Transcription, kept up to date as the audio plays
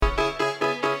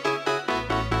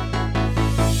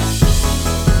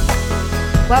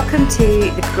Welcome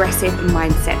to the Progressive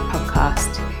Mindset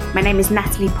Podcast. My name is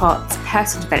Natalie Potts,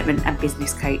 personal development and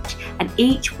business coach, and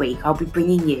each week I'll be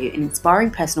bringing you an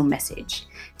inspiring personal message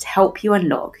to help you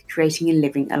unlock creating and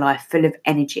living a life full of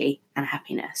energy and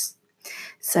happiness.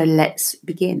 So let's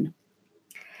begin.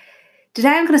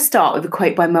 Today I'm going to start with a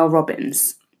quote by Mel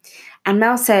Robbins. And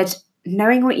Mel said,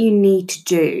 "Knowing what you need to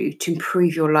do to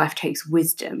improve your life takes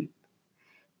wisdom.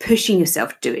 Pushing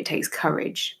yourself to do it takes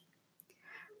courage."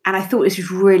 And I thought this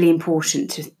was really important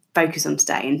to focus on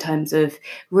today in terms of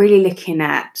really looking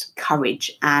at courage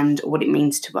and what it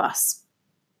means to us.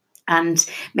 And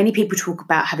many people talk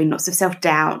about having lots of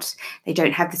self-doubt. They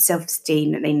don't have the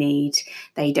self-esteem that they need.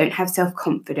 They don't have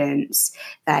self-confidence.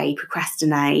 They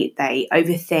procrastinate. They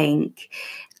overthink.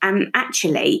 And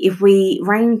actually, if we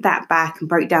reined that back and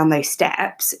broke down those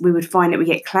steps, we would find that we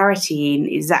get clarity in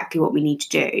exactly what we need to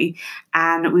do.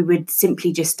 And we would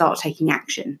simply just start taking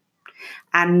action.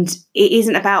 And it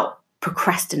isn't about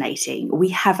procrastinating. We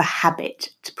have a habit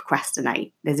to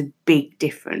procrastinate. There's a big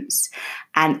difference.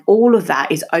 And all of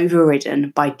that is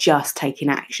overridden by just taking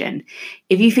action.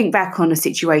 If you think back on a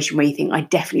situation where you think, I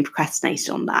definitely procrastinated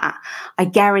on that, I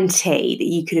guarantee that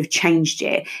you could have changed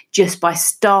it just by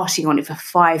starting on it for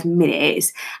 5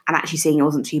 minutes and actually seeing it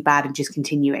wasn't too bad and just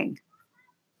continuing.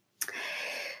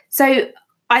 So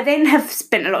I then have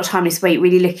spent a lot of time this week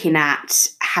really looking at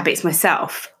habits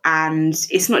myself. And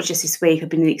it's not just this week, I've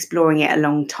been exploring it a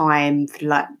long time,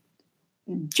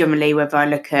 generally, whether I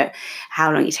look at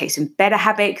how long it takes to embed a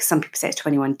habit, because some people say it's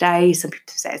 21 days, some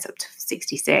people say it's up to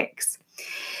 66.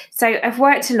 So I've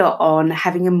worked a lot on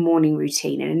having a morning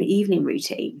routine and an evening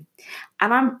routine.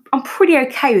 And I'm pretty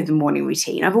okay with the morning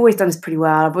routine. I've always done this pretty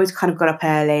well. I've always kind of got up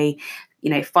early,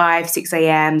 5, 6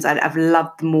 a.m. I've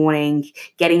loved the morning,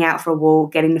 getting out for a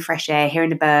walk, getting the fresh air,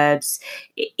 hearing the birds.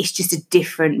 It's just a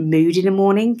different mood in the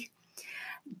morning.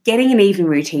 Getting an evening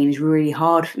routine is really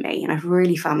hard for me, and I've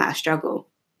really found that a struggle.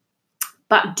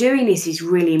 But doing this is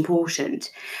really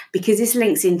important because this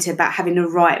links into about having the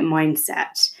right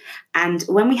mindset. And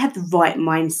when we have the right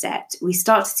mindset, we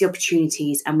start to see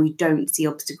opportunities and we don't see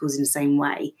obstacles in the same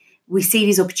way. We see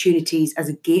these opportunities as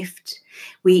a gift.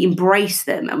 We embrace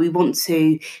them and we want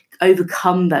to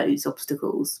overcome those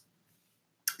obstacles.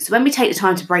 So when we take the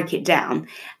time to break it down,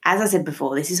 as I said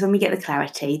before, this is when we get the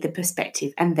clarity, the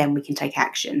perspective, and then we can take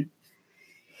action.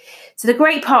 So the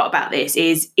great part about this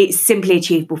is it's simply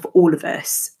achievable for all of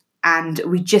us. And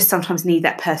we just sometimes need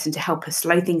that person to help us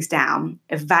slow things down,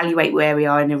 evaluate where we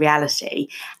are in the reality,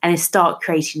 and then start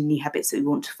creating new habits that we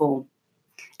want to form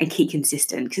and keep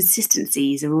consistent.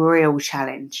 Consistency is a real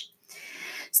challenge.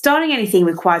 Starting anything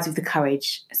requires with the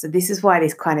courage. So this is why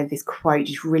this quote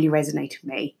just really resonated with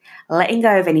me. Letting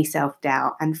go of any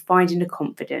self-doubt and finding the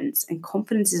confidence. And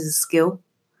confidence is a skill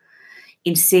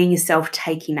in seeing yourself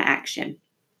taking that action.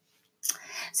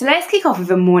 So let's kick off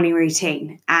with a morning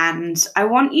routine. And I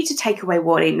want you to take away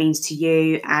what it means to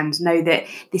you and know that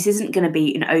this isn't going to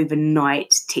be an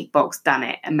overnight tick box, done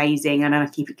it, amazing, and I'm going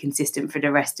to keep it consistent for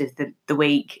the rest of the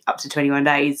week, up to 21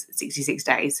 days, 66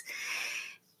 days.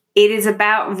 It is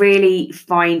about really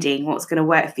finding what's going to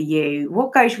work for you,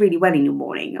 what goes really well in your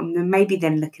morning, and then maybe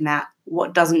then looking at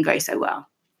what doesn't go so well.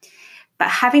 But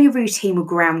having a routine will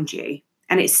ground you,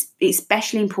 and it's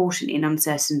especially important in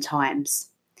uncertain times.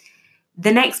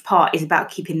 The next part is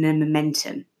about keeping the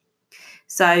momentum.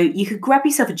 So you could grab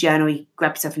yourself a journal, you could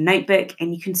grab yourself a notebook,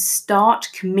 and you can start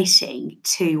committing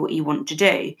to what you want to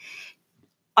do.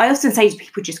 I often say to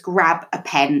people, just grab a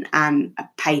pen and a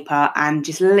paper and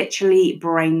just literally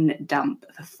brain dump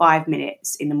for 5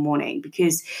 minutes in the morning,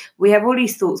 because we have all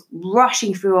these thoughts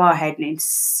rushing through our head in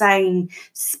insane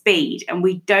speed, and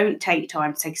we don't take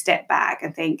time to take a step back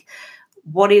and think,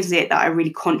 what is it that I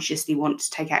really consciously want to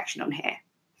take action on here?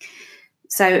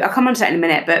 So I'll come on to that in a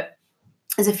minute, but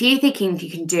there's a few things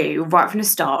you can do right from the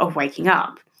start of waking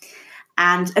up.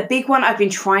 And a big one I've been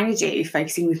trying to do,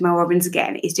 focusing with Mel Robbins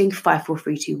again, is doing 5, 4,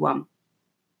 3, 2, 1.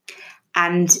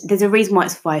 And there's a reason why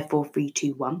it's 5, 4, 3,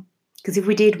 2, 1. Because if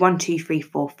we did 1, 2, 3,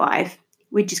 4, 5,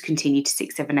 we'd just continue to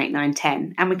 6, 7, 8, 9,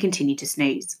 10, and we continue to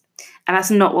snooze. And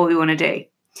that's not what we want to do.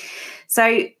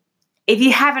 So if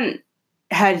you haven't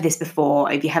heard of this before,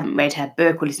 if you haven't read her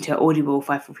book or listened to her Audible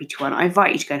 5, 4, 3, 2, 1, I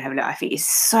invite you to go and have a look. I think it's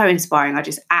so inspiring. I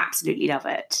just absolutely love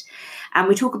it. And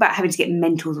we talk about having to get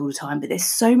mentors all the time, but there's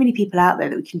so many people out there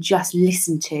that we can just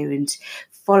listen to and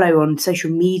follow on social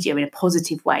media in a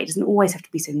positive way. It doesn't always have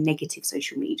to be so negative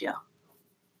social media.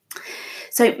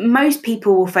 So most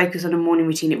people will focus on a morning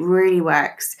routine. It really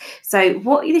works. So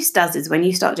what this does is when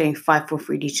you start doing 5, 4,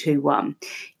 3, 2, 1,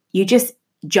 you just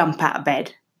jump out of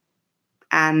bed.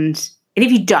 And if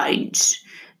you don't,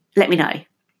 let me know.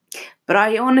 But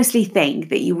I honestly think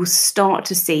that you will start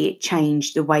to see it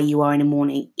change the way you are in the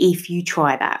morning if you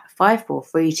try that. 5, 4,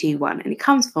 3, 2, 1. And it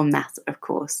comes from that, of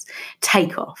course.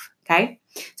 Take off. Okay?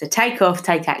 So take off,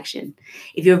 take action.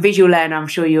 If you're a visual learner, I'm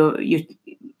sure you're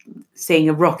seeing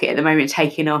a rocket at the moment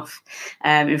taking off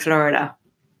in Florida,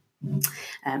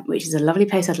 which is a lovely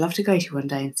place I'd love to go to one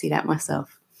day and see that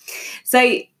myself.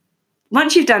 So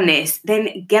once you've done this,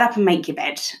 then get up and make your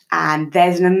bed. And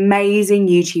there's an amazing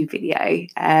YouTube video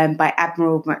by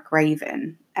Admiral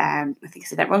McRaven. I think I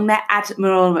said that wrong there,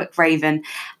 Admiral McRaven.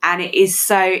 And it is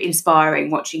so inspiring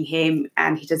watching him.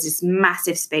 And he does this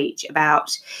massive speech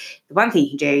about the one thing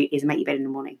you can do is make your bed in the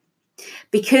morning.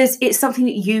 Because it's something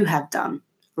that you have done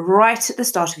right at the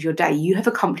start of your day. You have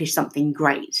accomplished something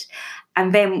great.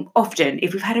 And then often,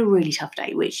 if we've had a really tough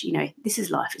day, which, this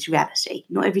is life, it's reality.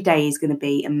 Not every day is going to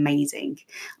be amazing,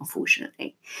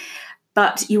 unfortunately.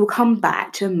 But you will come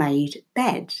back to a made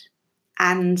bed.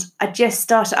 And I've done this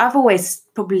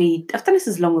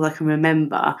as long as I can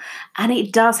remember. And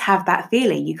it does have that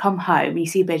feeling. You come home, you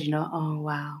see a bed, you know, oh,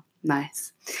 wow,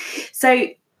 nice. So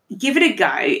give it a go.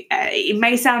 It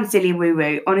may sound silly and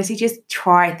woo-woo. Honestly, just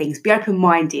try things. Be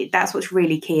open-minded. That's what's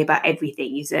really key about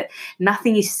everything, is that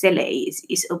nothing is silly.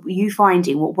 It's you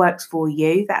finding what works for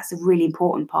you. That's a really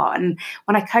important part. And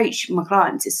when I coach my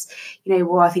clients, it's,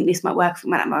 I think this might work,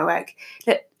 that might work.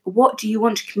 Look, what do you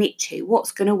want to commit to?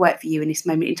 What's going to work for you in this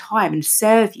moment in time and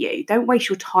serve you? Don't waste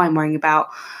your time worrying about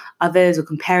others or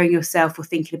comparing yourself or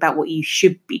thinking about what you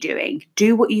should be doing.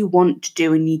 Do what you want to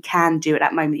do and you can do at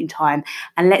that moment in time,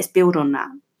 and let's build on that.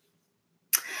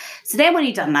 So then when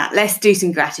you've done that, let's do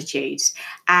some gratitude.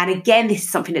 And again, this is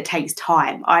something that takes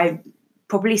time. I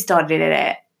probably started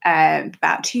it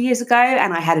about 2 years ago,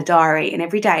 and I had a diary, and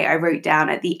every day I wrote down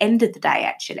at the end of the day,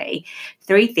 actually,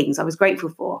 3 things I was grateful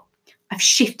for. I've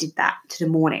shifted that to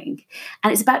the morning.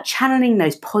 And it's about channeling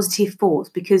those positive thoughts,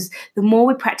 because the more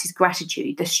we practice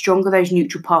gratitude, the stronger those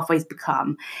neutral pathways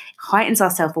become, heightens our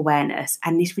self-awareness,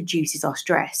 and this reduces our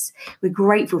stress. We're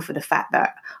grateful for the fact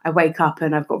that I wake up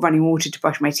and I've got running water to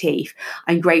brush my teeth.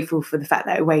 I'm grateful for the fact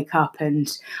that I wake up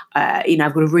and,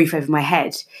 I've got a roof over my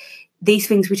head. These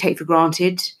things we take for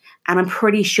granted. And I'm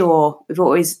pretty sure we've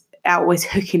always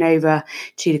hooking over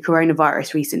to the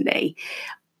coronavirus recently,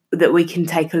 that we can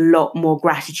take a lot more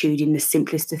gratitude in the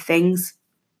simplest of things.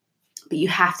 But you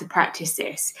have to practice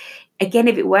this. Again,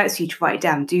 if it works for you to write it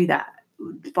down, do that.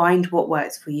 Find what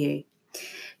works for you.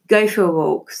 Go for a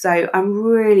walk. So I'm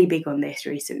really big on this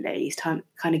recently. It's time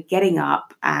kind of getting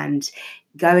up and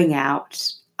going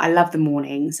out. I love the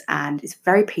mornings, and it's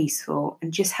very peaceful,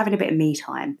 and just having a bit of me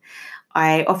time.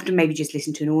 I often maybe just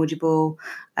listen to an Audible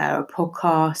or a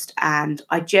podcast, and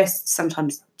I just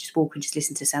sometimes just walk and just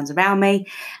listen to sounds around me.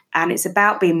 And it's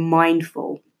about being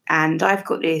mindful. And I've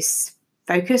got this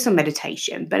focus on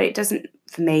meditation, but it doesn't,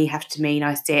 for me, have to mean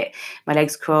I sit my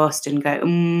legs crossed and go,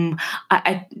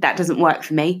 that doesn't work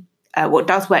for me. What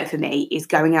does work for me is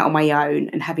going out on my own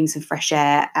and having some fresh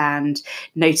air and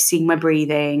noticing my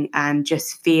breathing and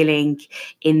just feeling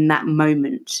in that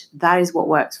moment. That is what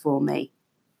works for me.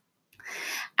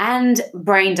 And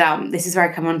brain dump, this is where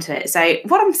I come onto it. So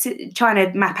what I'm trying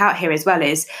to map out here as well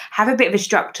is have a bit of a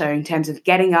structure in terms of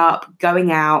getting up,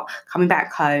 going out, coming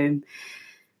back home,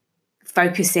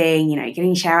 focusing,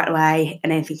 getting a shower out of the way,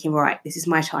 and then thinking, right, this is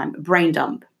my time. Brain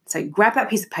dump. So grab that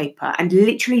piece of paper and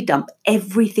literally dump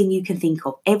everything you can think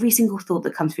of, every single thought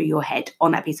that comes through your head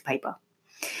on that piece of paper.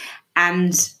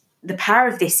 And the power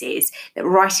of this is that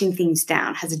writing things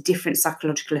down has a different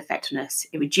psychological effect on us.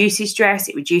 It reduces stress,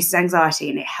 it reduces anxiety,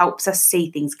 and it helps us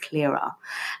see things clearer.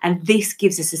 And this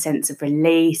gives us a sense of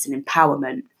release and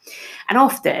empowerment. And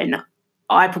often,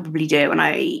 I probably do it when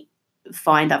I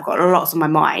find I've got lots on my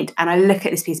mind, and I look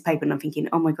at this piece of paper and I'm thinking,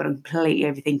 oh my God, I'm completely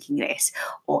overthinking this.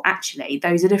 Or actually,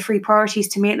 those are the 3 priorities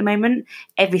to me at the moment.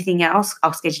 Everything else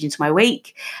I'll schedule into my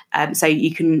week. So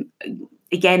you can,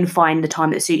 again, find the time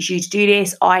that suits you to do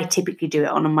this. I typically do it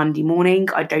on a Monday morning.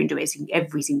 I don't do it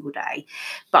every single day,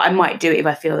 but I might do it if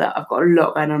I feel that I've got a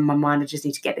lot going on in my mind. I just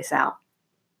need to get this out.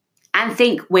 And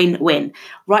think win-win.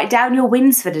 Write down your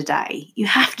wins for the day. You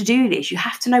have to do this. You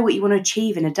have to know what you want to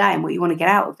achieve in a day and what you want to get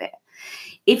out of it.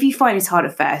 If you find it's hard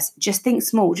at first, just think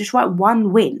small. Just write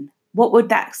one win. What would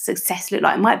that success look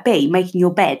like? It might be making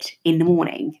your bed in the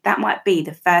morning. That might be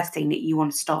the first thing that you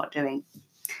want to start doing.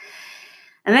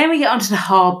 And then we get onto the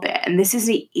hard bit, and this is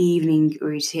the evening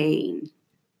routine.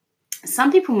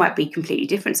 Some people might be completely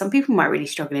different. Some people might really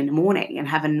struggle in the morning and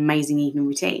have an amazing evening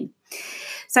routine.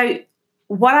 So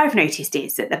what I've noticed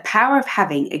is that the power of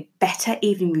having a better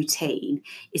evening routine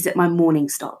is that my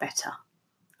mornings start better.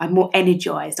 I'm more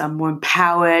energized, I'm more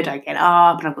empowered, I get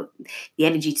up and I've got the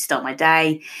energy to start my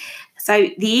day. So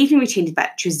the evening routine is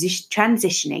about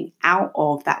transitioning out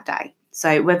of that day.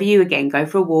 So whether you, again, go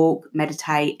for a walk,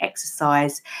 meditate,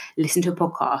 exercise, listen to a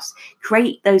podcast,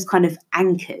 create those kind of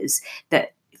anchors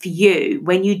that for you,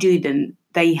 when you do them,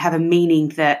 they have a meaning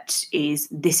that is,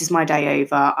 this is my day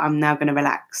over, I'm now going to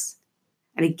relax.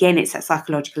 And again, it's that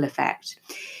psychological effect.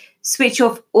 Switch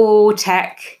off all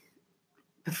tech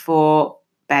before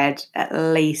bed, at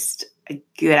least a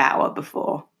good hour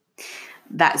before.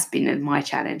 That's been my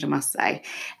challenge, I must say.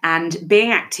 And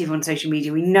being active on social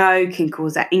media, we know, can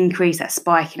cause that increase, that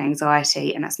spike in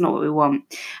anxiety, and that's not what we want.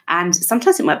 And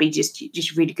sometimes it might be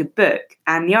just read a good book.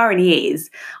 And the irony is,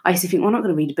 I used to think, well, I'm not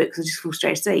going to read a book because I just fall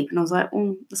straight asleep. And I was like,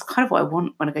 oh, that's kind of what I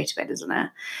want when I go to bed, isn't it?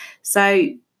 So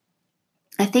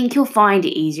I think you'll find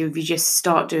it easier if you just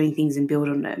start doing things and build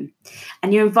on them.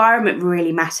 And your environment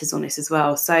really matters on this as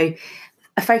well. So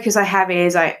a focus I have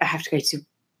is I have to go to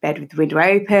bed with the window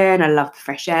open. I love the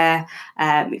fresh air,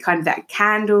 kind of that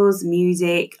candles,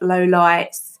 music, low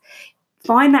lights.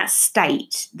 Find that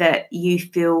state that you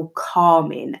feel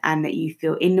calm in and that you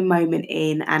feel in the moment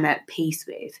in and at peace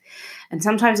with. And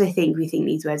sometimes we think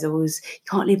these words are always, you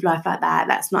can't live life like that.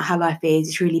 That's not how life is.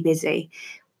 It's really busy.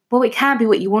 Well, it can be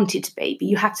what you want it to be, but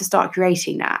you have to start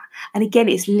creating that. And again,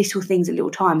 it's little things at little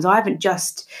times. I haven't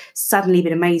just suddenly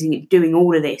been amazing at doing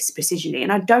all of this precisionally,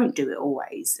 and I don't do it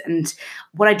always. And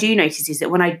what I do notice is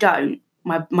that when I don't,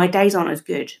 my days aren't as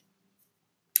good.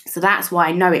 So that's why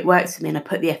I know it works for me and I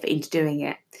put the effort into doing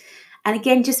it. And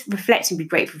again, just reflect and be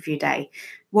grateful for your day.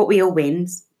 What were your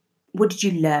wins? What did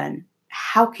you learn?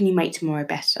 How can you make tomorrow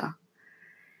better?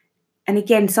 And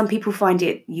again, some people find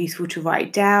it useful to write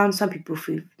it down. Some people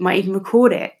might even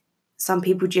record it. Some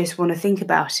people just want to think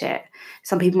about it.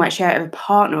 Some people might share it with a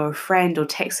partner or a friend or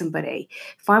text somebody.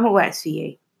 Find what works for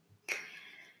you.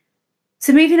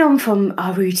 So moving on from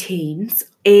our routines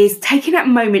is taking that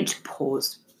moment to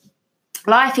pause.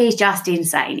 Life is just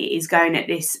insane. It is going at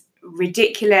this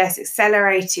ridiculous,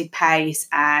 accelerated pace,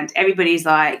 and everybody's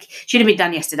like, should have been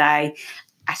done yesterday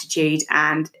attitude.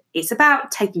 And it's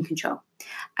about taking control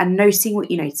and noticing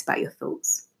what you notice about your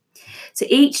thoughts. So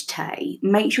each day,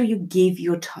 make sure you give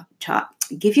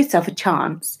yourself a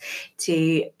chance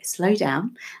to slow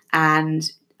down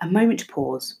and a moment to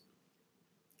pause.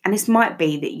 And this might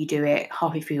be that you do it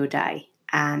halfway through your day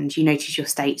and you notice your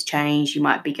states change. You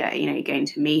might be going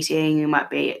to a meeting. It might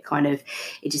be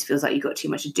it just feels like you've got too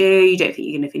much to do. You don't think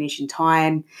you're going to finish in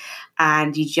time,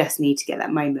 and you just need to get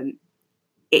that moment.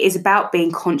 It is about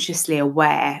being consciously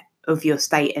aware of your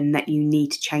state and that you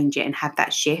need to change it and have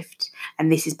that shift.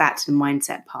 And this is back to the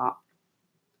mindset part.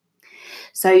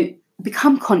 So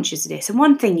become conscious of this. And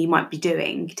one thing you might be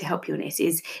doing to help you on this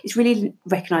is really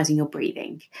recognizing your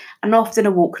breathing. And often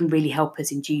a walk can really help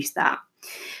us induce that.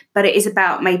 But it is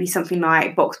about maybe something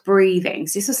like box breathing.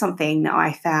 So this was something that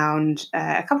I found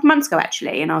a couple of months ago,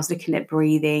 actually. And I was looking at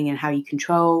breathing and how you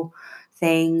control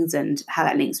things and how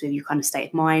that links with your kind of state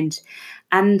of mind.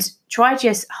 And try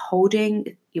just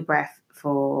holding your breath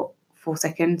for 4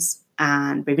 seconds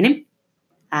and breathing in,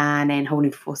 and then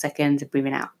holding for 4 seconds and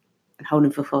breathing out, and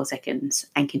holding for 4 seconds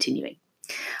and continuing.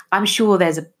 I'm sure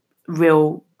there's a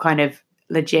real kind of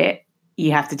legit,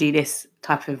 you have to do this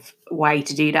type of way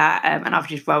to do that. And I've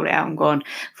just rolled it out and gone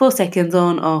 4 seconds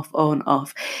on,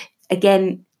 off.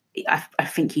 Again, I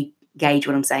think you gauge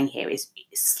what I'm saying here is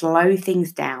slow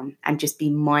things down and just be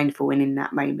mindful and in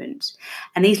that moment.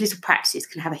 And these little practices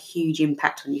can have a huge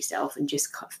impact on yourself and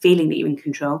just feeling that you're in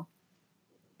control.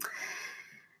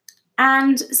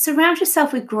 And surround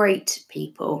yourself with great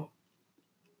people.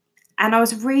 And I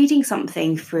was reading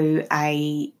something through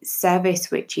a service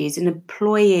which is an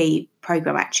employee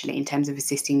program, actually, in terms of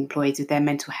assisting employees with their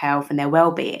mental health and their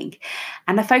well-being.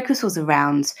 And the focus was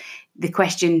around, the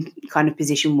question kind of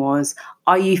position was,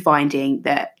 are you finding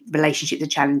that relationships are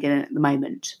challenging at the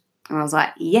moment? And I was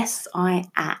like, yes, I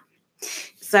am.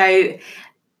 So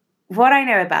what I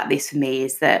know about this for me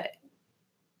is that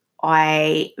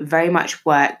I very much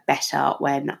work better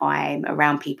when I'm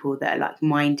around people that are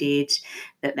like-minded,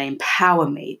 that they empower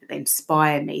me, that they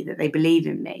inspire me, that they believe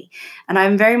in me. And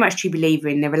I'm very much a true believer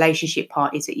in the relationship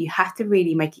part is that you have to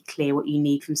really make it clear what you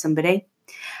need from somebody.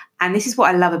 And this is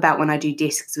what I love about when I do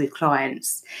discs with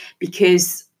clients,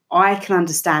 because I can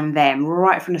understand them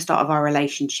right from the start of our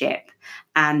relationship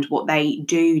and what they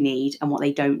do need and what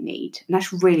they don't need. And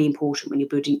that's really important when you're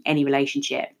building any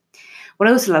relationship. What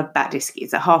I also love about disc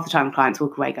is that half the time clients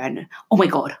walk away going, oh my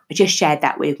God, I just shared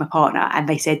that with my partner and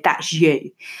they said, that's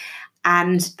you.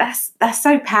 And that's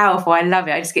so powerful. I love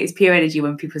it. I just get this pure energy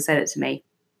when people say that to me.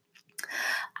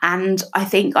 And I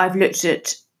think I've looked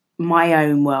at my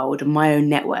own world and my own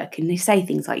network, and they say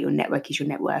things like your network is your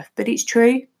net worth, but it's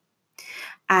true.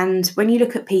 And when you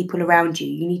look at people around you,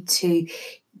 you need to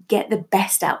get the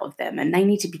best out of them, and they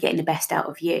need to be getting the best out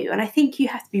of you. And I think you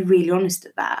have to be really honest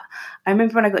at that. I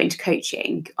remember when I got into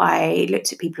coaching, I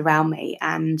looked at people around me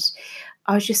and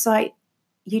I was just like,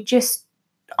 you just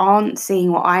aren't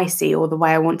seeing what I see or the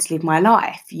way I want to live my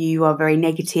life. You are very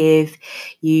negative.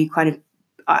 You kind of,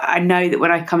 I know that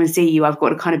when I come and see you, I've got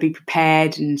to kind of be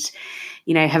prepared and,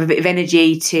 have a bit of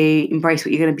energy to embrace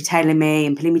what you're going to be telling me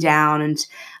and pulling me down. And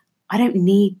I don't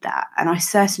need that. And I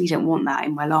certainly don't want that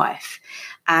in my life.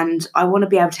 And I want to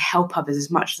be able to help others as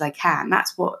much as I can.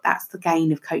 That's the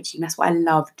gain of coaching. That's what I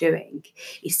love doing,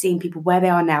 is seeing people where they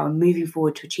are now and moving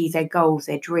forward to achieve their goals,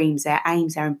 their dreams, their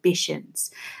aims, their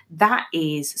ambitions. That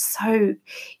is so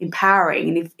empowering.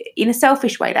 And if, in a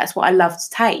selfish way, that's what I love to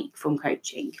take from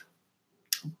coaching.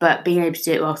 But being able to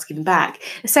do it whilst giving back.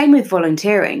 The same with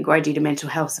volunteering, where I do the mental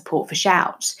health support for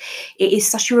Shout. It is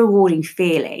such a rewarding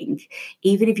feeling,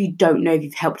 even if you don't know if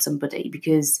you've helped somebody,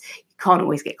 because you can't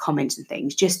always get comments and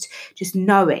things. Just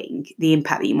knowing the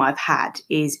impact that you might have had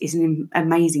is an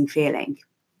amazing feeling.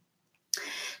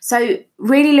 So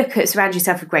really look at, surround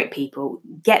yourself with great people,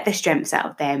 get the strengths out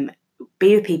of them,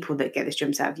 be with people that get the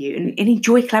strengths out of you, and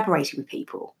enjoy collaborating with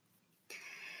people.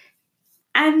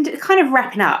 And kind of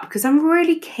wrapping up, because I'm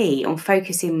really keen on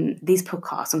focusing these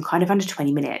podcasts on kind of under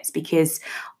 20 minutes, because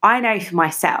I know for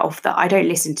myself that I don't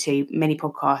listen to many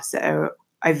podcasts that are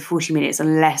over 40 minutes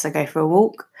unless I go for a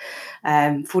walk,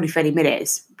 40, 30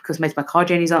 minutes, because most of my car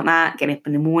journeys aren't that, getting up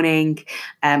in the morning.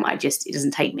 It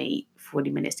doesn't take me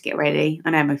 40 minutes to get ready. I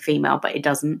know I'm a female, but it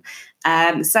doesn't.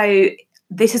 So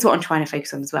this is what I'm trying to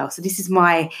focus on as well. So this is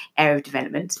my area of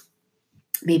development,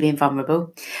 me being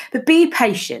vulnerable, but be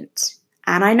patient.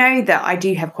 And I know that I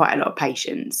do have quite a lot of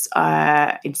patience.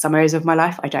 In some areas of my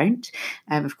life, I don't,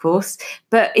 of course.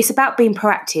 But it's about being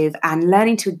proactive and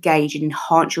learning to engage and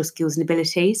enhance your skills and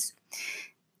abilities.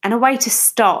 And a way to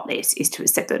start this is to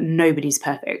accept that nobody's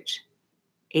perfect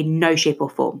in no shape or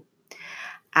form.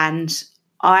 And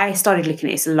I started looking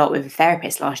at this a lot with a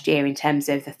therapist last year, in terms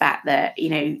of the fact that,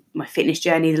 my fitness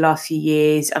journey the last few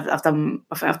years, I've done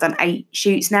 8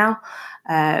 shoots now.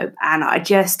 And I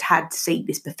just had to seek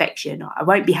this perfection. I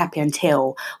won't be happy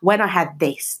until when I have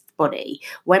this body,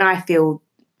 when I feel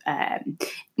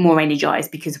more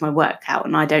energized because of my workout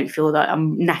and I don't feel that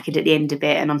I'm knackered at the end of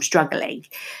it and I'm struggling,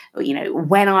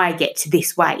 when I get to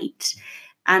this weight.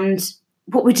 And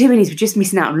what we're doing is we're just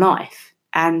missing out on life.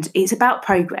 And it's about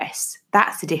progress.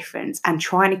 That's the difference. And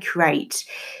trying to create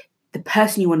the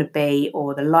person you want to be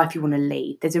or the life you want to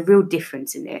lead. There's a real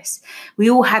difference in this. We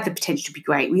all have the potential to be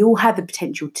great. We all have the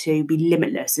potential to be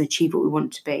limitless and achieve what we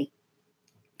want to be.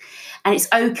 And it's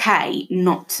okay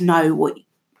not to know what,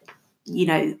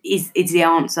 is the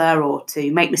answer, or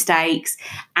to make mistakes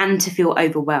and to feel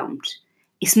overwhelmed.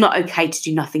 It's not okay to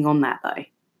do nothing on that, though.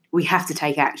 We have to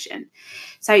take action.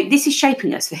 So this is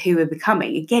shaping us for who we're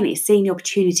becoming. Again, it's seeing the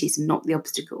opportunities and not the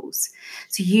obstacles.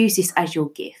 So use this as your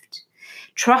gift.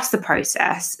 Trust the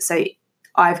process. So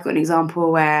I've got an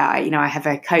example where I have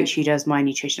a coach who does my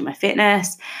nutrition and my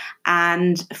fitness.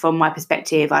 And from my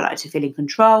perspective, I like to feel in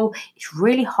control. It's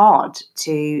really hard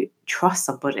to trust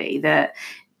somebody that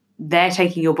they're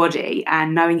taking your body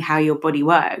and knowing how your body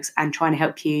works and trying to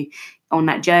help you on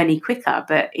that journey quicker.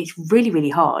 But it's really, really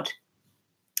hard.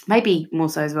 Maybe more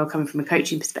so as well coming from a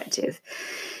coaching perspective.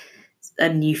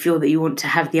 And you feel that you want to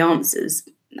have the answers.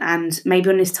 And maybe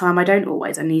on this time, I don't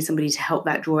always. I need somebody to help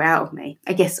that draw out of me.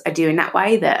 I guess I do in that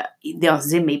way, that the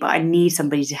answer's in me, but I need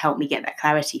somebody to help me get that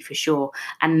clarity for sure.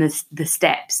 And the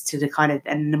steps to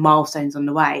and the milestones on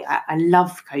the way. I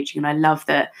love coaching, and I love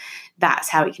that that's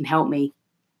how it can help me.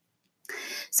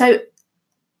 So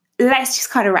let's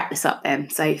just kind of wrap this up then.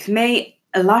 So for me,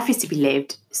 a life is to be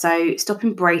lived. So stop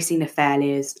embracing the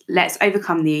failures. Let's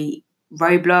overcome the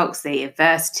roadblocks, the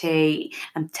adversity,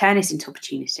 and turn this into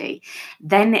opportunity.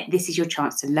 Then this is your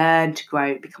chance to learn, to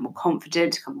grow, become more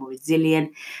confident, become more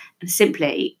resilient, and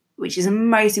simply, which is the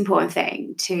most important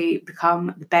thing, to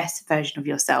become the best version of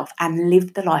yourself and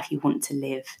live the life you want to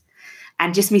live.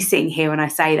 And just me sitting here when I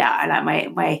say that, I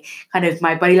like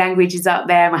my body language is up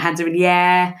there, my hands are in the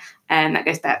air, and that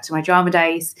goes back to my drama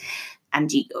days. And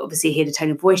you obviously hear the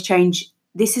tone of voice change.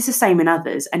 This is the same in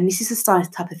others, and this is the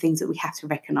type of things that we have to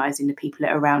recognise in the people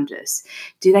that are around us.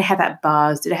 Do they have that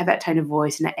buzz? Do they have that tone of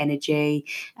voice and that energy?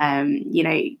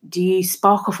 Do you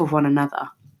spark off of one another?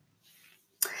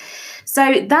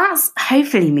 So that's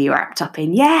hopefully me wrapped up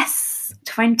in,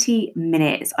 20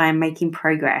 minutes. I am making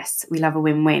progress. We love a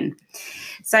win-win.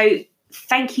 So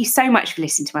thank you so much for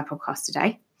listening to my podcast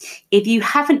today. If you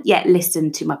haven't yet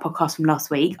listened to my podcast from last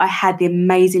week, I had the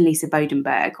amazing Lisa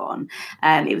Bodenberg on.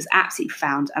 It was absolutely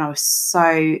profound, and I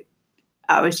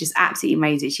was just absolutely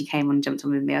amazed that she came on and jumped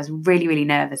on with me. I was really, really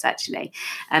nervous, actually.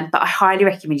 But I highly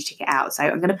recommend you check it out. So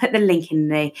I'm going to put the link in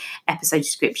the episode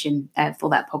description for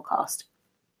that podcast.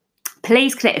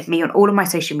 Please connect with me on all of my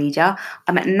social media.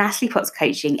 I'm at Natalie Potts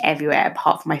Coaching everywhere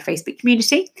apart from my Facebook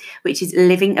community, which is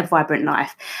Living a Vibrant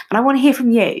Life. And I want to hear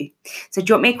from you. So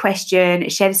drop me a question,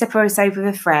 share this episode with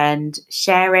a friend,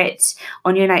 share it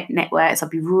on your networks. I'll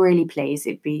be really pleased.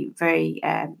 It'd be very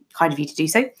kind of you to do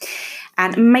so.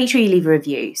 And make sure you leave a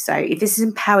review. So if this has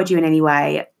empowered you in any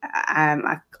way,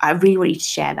 I really want you to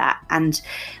share that. And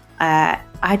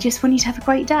I just want you to have a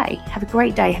great day. Have a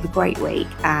great day. Have a great week.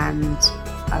 And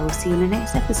I will see you in the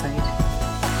next episode.